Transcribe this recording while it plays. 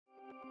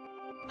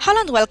Hello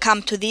and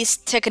welcome to this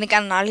technical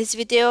analysis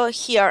video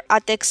here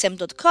at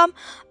xm.com.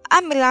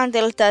 I'm Milan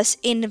Delta's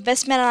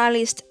investment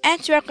analyst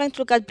and we are going to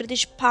look at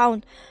British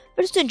pound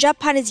versus the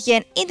Japanese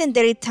yen in the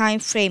daily time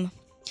frame.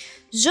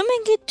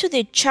 Zooming into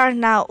the chart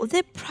now,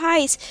 the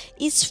price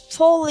is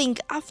falling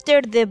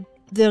after the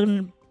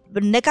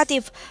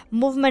negative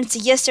movements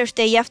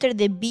yesterday after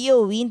the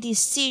BoE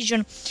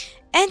decision,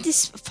 and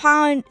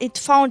it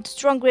found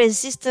strong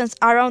resistance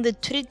around the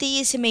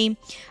 3-day SMA,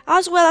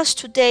 as well as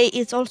today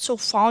it also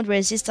found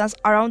resistance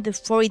around the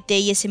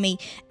 40-day SMA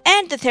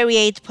and the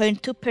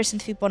 38.2%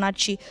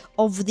 Fibonacci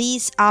of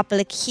this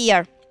applet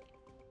here.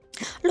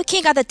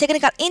 Looking at the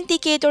technical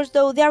indicators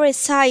though, the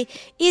RSI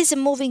is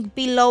moving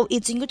below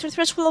its neutral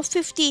threshold of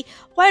 50,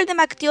 while the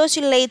MACD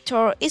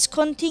oscillator is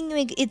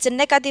continuing its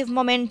negative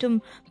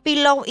momentum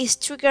below its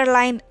trigger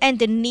line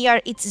and near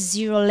its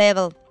zero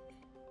level.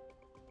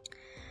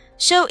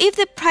 So if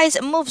the price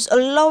moves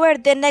lower,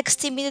 the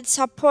next immediate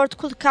support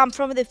could come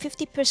from the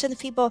 50%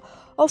 Fibo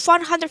of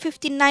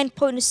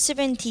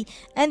 159.70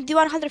 and the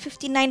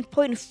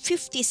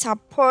 159.50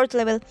 support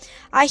level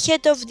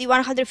ahead of the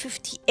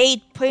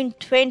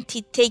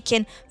 158.20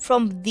 taken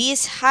from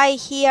this high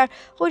here,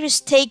 which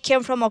is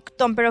taken from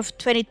October of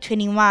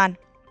 2021.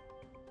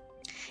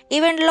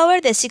 Even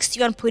lower, the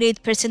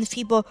 61.8%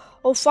 Fibo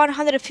of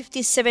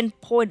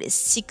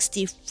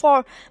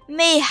 157.64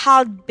 may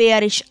halt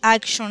bearish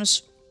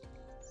actions.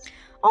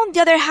 On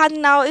the other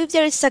hand, now, if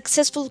there is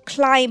successful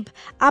climb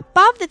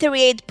above the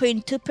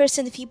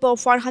 38.2% Fibo of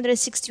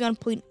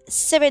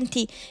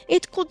 161.70,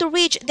 it could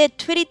reach the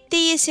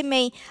 20-day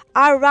SMA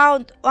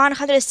around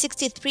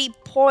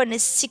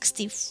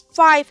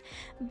 163.65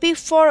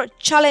 before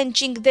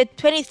challenging the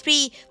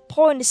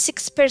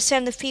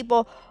 23.6%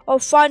 Fibo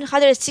of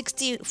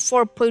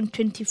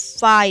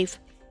 164.25.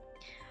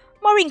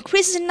 More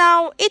increases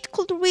now, it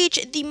could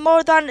reach the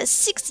more than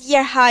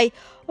 6-year high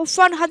of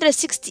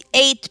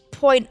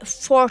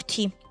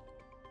 168.40.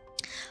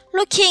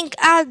 Looking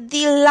at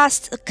the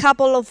last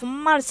couple of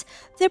months,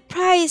 the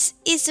price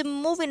is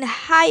moving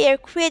higher,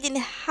 creating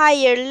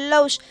higher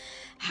lows.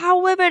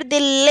 However, the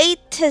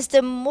latest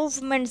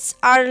movements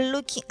are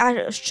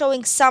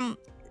showing some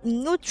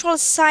neutral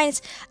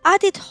signs,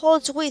 as it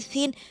holds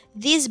within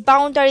these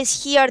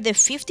boundaries here, the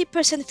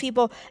 50%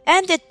 Fibo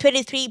and the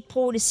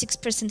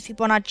 23.6%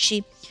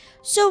 Fibonacci.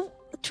 So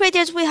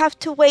traders, we have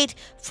to wait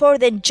for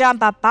the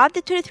jump above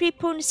the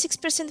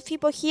 23.6%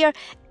 Fibo here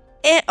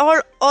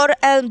or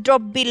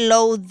drop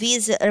below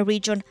this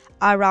region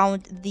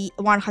around the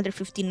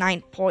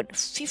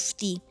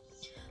 159.50.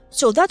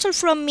 So that's all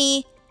from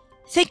me.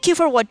 Thank you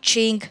for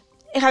watching.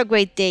 Have a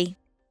great day.